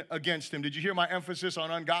spoken against him. Did you hear my emphasis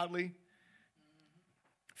on ungodly?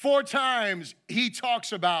 4 times he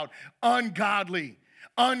talks about ungodly.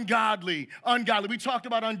 Ungodly, ungodly. We talked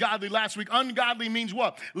about ungodly last week. Ungodly means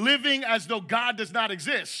what? Living as though God does not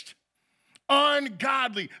exist.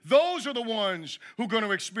 Ungodly. Those are the ones who are going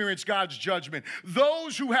to experience God's judgment.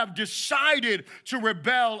 Those who have decided to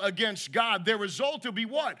rebel against God, their result will be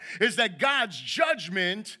what? Is that God's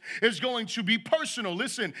judgment is going to be personal.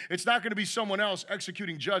 Listen, it's not going to be someone else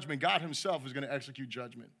executing judgment. God himself is going to execute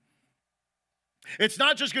judgment. It's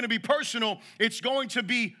not just going to be personal, it's going to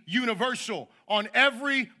be universal. On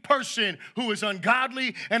every person who is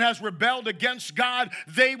ungodly and has rebelled against God,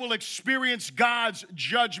 they will experience God's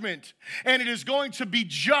judgment. And it is going to be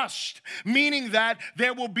just, meaning that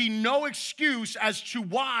there will be no excuse as to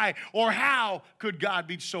why or how could God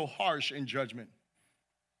be so harsh in judgment.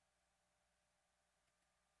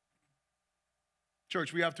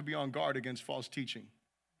 Church, we have to be on guard against false teaching.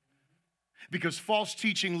 Because false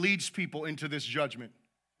teaching leads people into this judgment.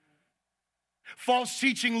 False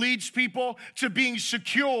teaching leads people to being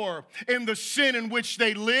secure in the sin in which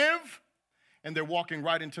they live, and they're walking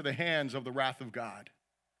right into the hands of the wrath of God.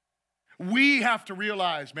 We have to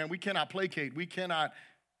realize, man, we cannot placate. We cannot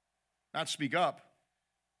not speak up.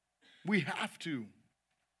 We have to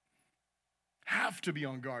be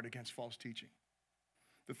on guard against false teaching.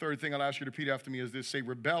 The third thing I'll ask you to repeat after me is this. Say,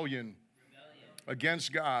 rebellion.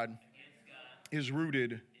 Against God is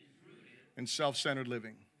rooted in self-centered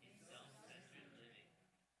living.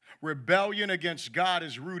 Rebellion against God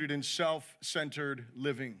is rooted in self-centered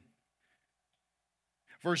living.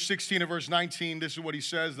 Verse 16 and verse 19, this is what he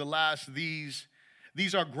says, the last, these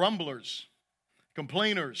are grumblers,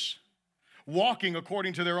 complainers, walking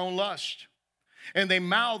according to their own lust. and they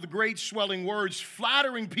mouth great swelling words,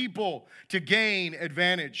 flattering people to gain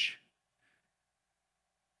advantage.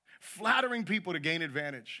 Flattering people to gain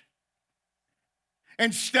advantage.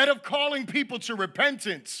 Instead of calling people to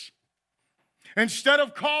repentance, instead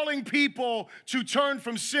of calling people to turn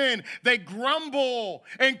from sin, they grumble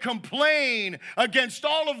and complain against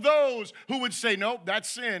all of those who would say, nope, that's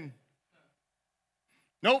sin.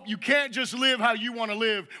 Nope, you can't just live how you want to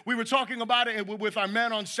live. We were talking about it with our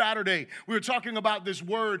men on Saturday. We were talking about this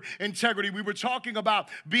word, integrity. We were talking about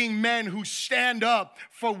being men who stand up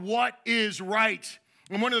for what is right.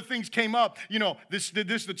 And one of the things came up, this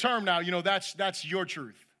the term now, that's your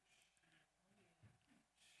truth.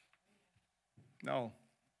 No.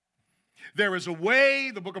 There is a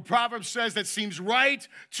way, the book of Proverbs says, that seems right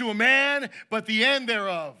to a man, but the end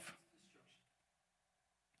thereof,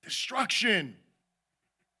 destruction.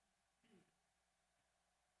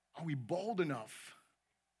 Are we bold enough?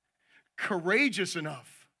 Courageous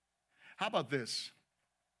enough? How about this?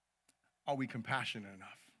 Are we compassionate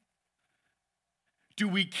enough? Do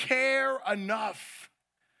we care enough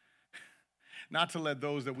not to let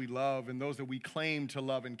those that we love and those that we claim to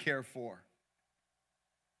love and care for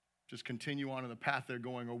just continue on in the path they're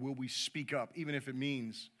going, or will we speak up, even if it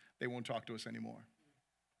means they won't talk to us anymore?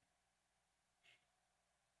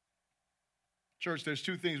 Church, there's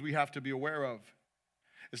two things we have to be aware of.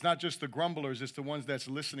 It's not just the grumblers, it's the ones that's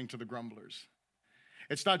listening to the grumblers.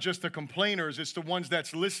 It's not just the complainers, it's the ones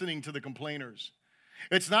that's listening to the complainers.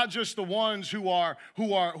 It's not just the ones who are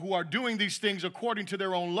doing these things according to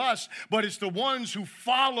their own lust, but it's the ones who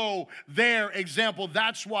follow their example.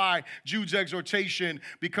 That's why Jude's exhortation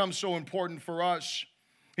becomes so important for us.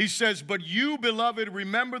 He says, but you, beloved,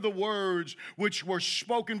 remember the words which were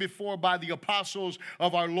spoken before by the apostles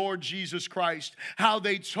of our Lord Jesus Christ, how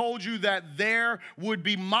they told you that there would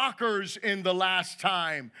be mockers in the last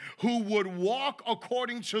time who would walk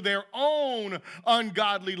according to their own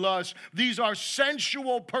ungodly lusts. These are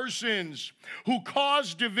sensual persons who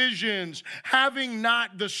cause divisions, having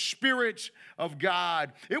not the Spirit of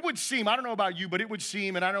God. It would seem, I don't know about you, but it would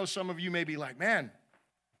seem, and I know some of you may be like, man,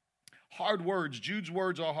 hard words. Jude's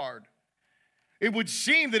words are hard. It would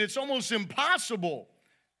seem that it's almost impossible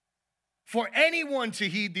for anyone to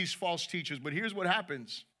heed these false teachers. But here's what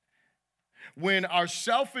happens. When our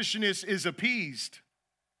selfishness is appeased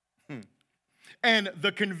and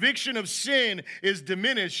the conviction of sin is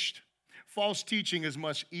diminished, false teaching is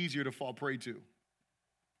much easier to fall prey to.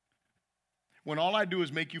 When all I do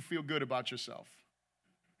is make you feel good about yourself.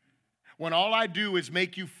 When all I do is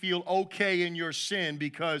make you feel okay in your sin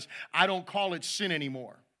because I don't call it sin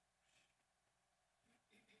anymore.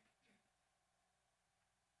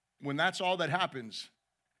 When that's all that happens,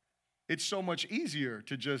 it's so much easier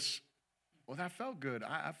to just, well, that felt good.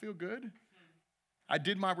 I feel good. I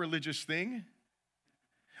did my religious thing.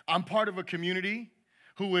 I'm part of a community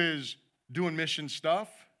who is doing mission stuff.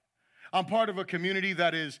 I'm part of a community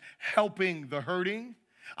that is helping the hurting.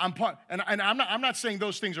 I'm not saying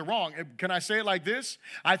those things are wrong. Can I say it like this?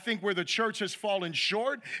 I think where the church has fallen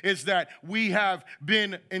short is that we have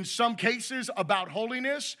been, in some cases, about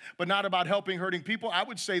holiness, but not about helping hurting people. I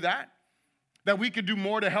would say that we could do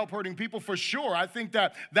more to help hurting people for sure. I think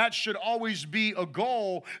that should always be a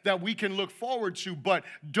goal that we can look forward to, but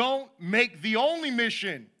don't make the only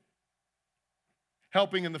mission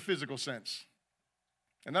helping in the physical sense.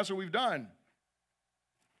 And that's what we've done.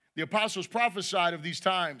 The apostles prophesied of these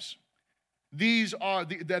times. These are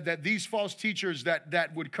these false teachers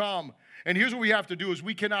that would come. And here's what we have to do is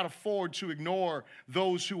we cannot afford to ignore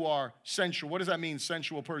those who are sensual. What does that mean,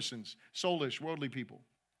 sensual persons? Soulish, worldly people.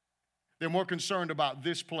 They're more concerned about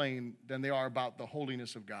this plane than they are about the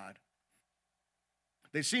holiness of God.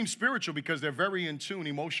 They seem spiritual because they're very in tune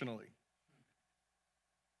emotionally.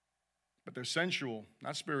 But they're sensual,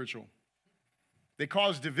 not spiritual. They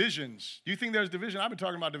cause divisions. Do you think there's division? I've been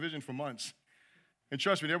talking about division for months. And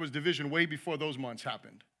trust me, there was division way before those months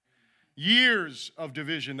happened. Years of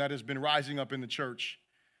division that has been rising up in the church.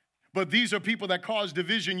 But these are people that cause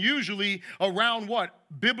division usually around what?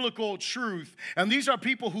 Biblical truth. And these are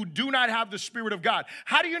people who do not have the Spirit of God.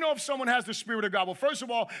 How do you know if someone has the Spirit of God? Well, first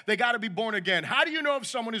of all, they got to be born again. How do you know if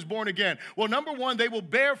someone is born again? Well, number one, they will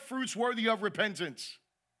bear fruits worthy of repentance.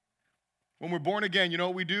 When we're born again, you know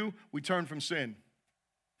what we do? We turn from sin.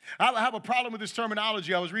 I have a problem with this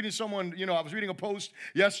terminology. I was reading a post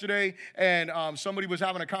yesterday, and somebody was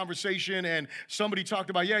having a conversation, and somebody talked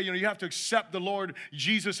about, you have to accept the Lord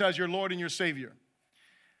Jesus as your Lord and your Savior.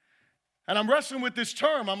 And I'm wrestling with this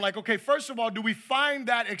term. I'm like, okay, first of all, do we find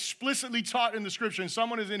that explicitly taught in the Scripture? And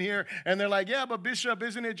someone is in here, and they're like, yeah, but Bishop,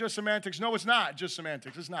 isn't it just semantics? No, it's not just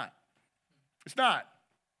semantics. It's not. It's not.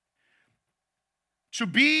 To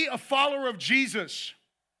be a follower of Jesus,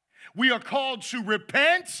 we are called to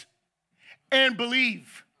repent and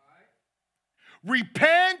believe.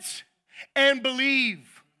 Repent and believe.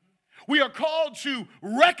 We are called to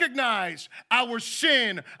recognize our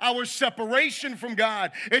sin, our separation from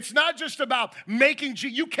God. It's not just about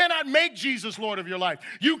you cannot make Jesus Lord of your life.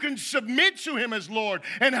 You can submit to him as Lord.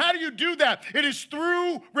 And how do you do that? It is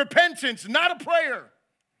through repentance, not a prayer.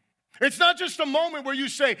 It's not just a moment where you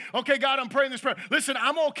say, okay, God, I'm praying this prayer. Listen,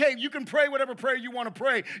 I'm okay. You can pray whatever prayer you want to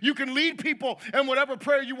pray. You can lead people in whatever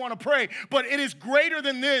prayer you want to pray. But it is greater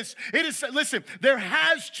than this. Listen, there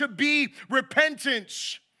has to be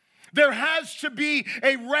repentance. There has to be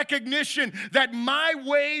a recognition that my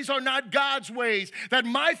ways are not God's ways, that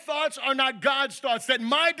my thoughts are not God's thoughts, that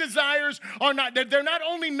my desires are not, that they're not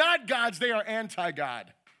only not God's, they are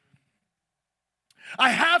anti-God.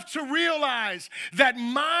 I have to realize that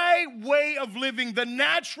my way of living, the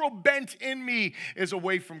natural bent in me, is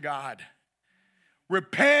away from God.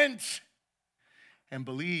 Repent and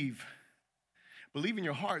believe. Believe in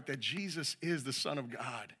your heart that Jesus is the Son of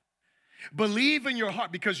God. Believe in your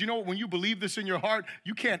heart, because you know what? When you believe this in your heart,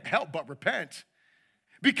 you can't help but repent.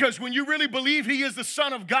 Because when you really believe he is the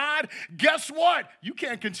Son of God, guess what? You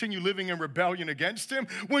can't continue living in rebellion against him.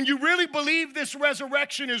 When you really believe this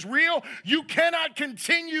resurrection is real, you cannot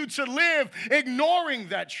continue to live ignoring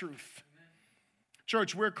that truth.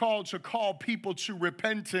 Church, we're called to call people to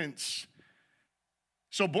repentance.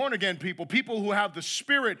 So born again people who have the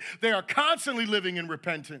Spirit, they are constantly living in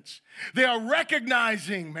repentance. They are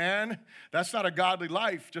recognizing, man, that's not a godly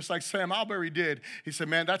life, just like Sam Albury did. He said,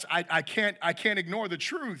 man, I can't ignore the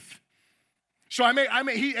truth. So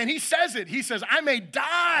he says it. He says, I may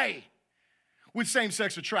die with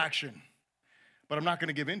same-sex attraction, but I'm not going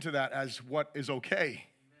to give in to that as what is okay.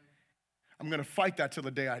 I'm going to fight that till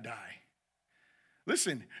the day I die.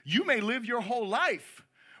 Listen, you may live your whole life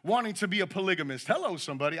wanting to be a polygamist. Hello,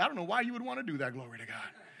 somebody. I don't know why you would want to do that, glory to God.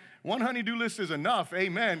 One honey-do list is enough.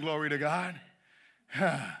 Amen, glory to God.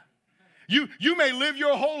 You may live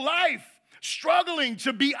your whole life struggling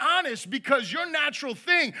to be honest because your natural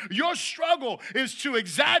thing, your struggle is to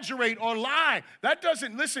exaggerate or lie.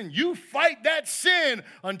 Listen, you fight that sin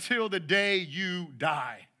until the day you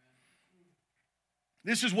die.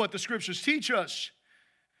 This is what the scriptures teach us.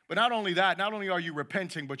 But not only that, not only are you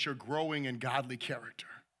repenting, but you're growing in godly character.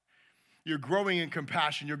 You're growing in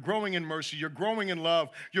compassion. You're growing in mercy. You're growing in love.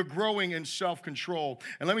 You're growing in self-control.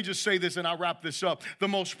 And let me just say this, and I'll wrap this up. The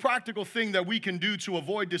most practical thing that we can do to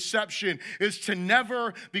avoid deception is to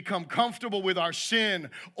never become comfortable with our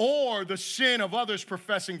sin or the sin of others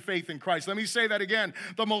professing faith in Christ. Let me say that again.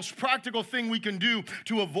 The most practical thing we can do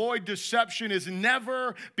to avoid deception is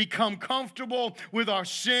never become comfortable with our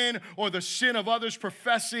sin or the sin of others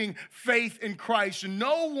professing faith in Christ.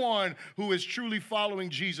 No one who is truly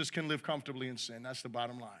following Jesus can live comfortably in sin. That's the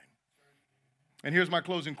bottom line. And here's my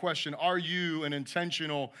closing question. Are you an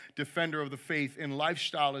intentional defender of the faith in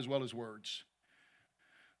lifestyle as well as words?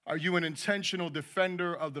 Are you an intentional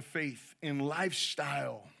defender of the faith in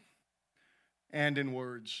lifestyle and in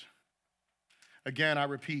words? Again, I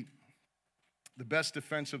repeat, the best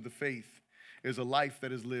defense of the faith is a life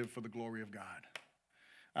that is lived for the glory of God.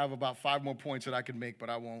 I have about 5 more points that I could make, but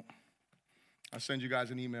I won't. I'll send you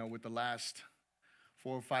guys an email with the last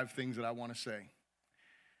 4 or 5 things that I want to say.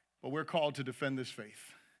 But we're called to defend this faith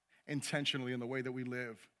intentionally in the way that we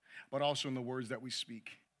live, but also in the words that we speak.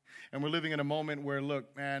 And we're living in a moment where,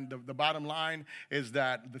 look, man, the bottom line is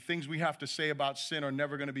that the things we have to say about sin are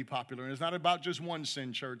never going to be popular. And it's not about just one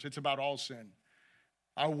sin, church. It's about all sin.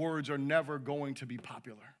 Our words are never going to be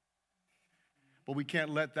popular. But we can't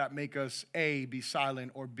let that make us, A, be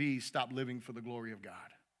silent, or B, stop living for the glory of God.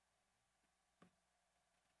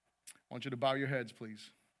 I want you to bow your heads, please.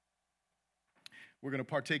 We're going to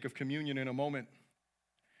partake of communion in a moment.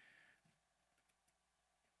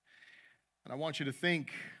 And I want you to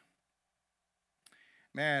think,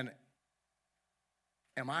 man,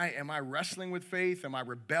 am I wrestling with faith? Am I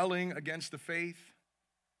rebelling against the faith?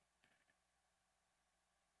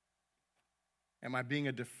 Am I being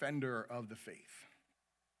a defender of the faith?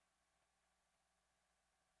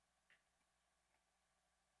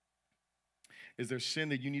 Is there sin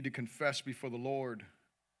that you need to confess before the Lord?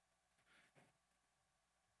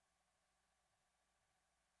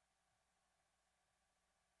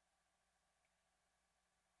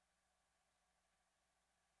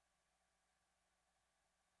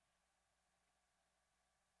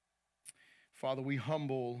 Father, we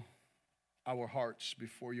humble our hearts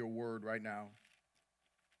before your word right now.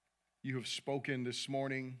 You have spoken this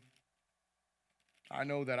morning. I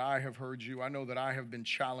know that I have heard you. I know that I have been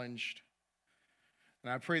challenged.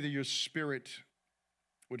 And I pray that your Spirit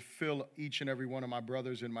would fill each and every one of my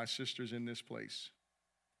brothers and my sisters in this place.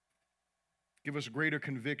 Give us greater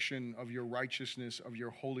conviction of your righteousness, of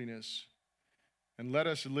your holiness. And let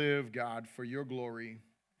us live, God, for your glory.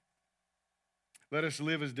 Let us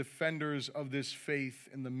live as defenders of this faith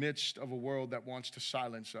in the midst of a world that wants to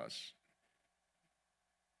silence us.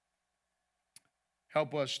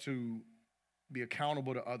 Help us to be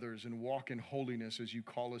accountable to others and walk in holiness as you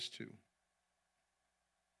call us to.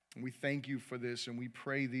 And we thank you for this, and we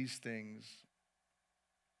pray these things.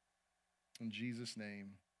 In Jesus'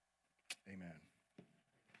 name, amen.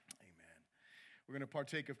 Amen. We're going to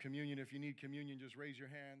partake of communion. If you need communion, just raise your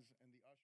hands.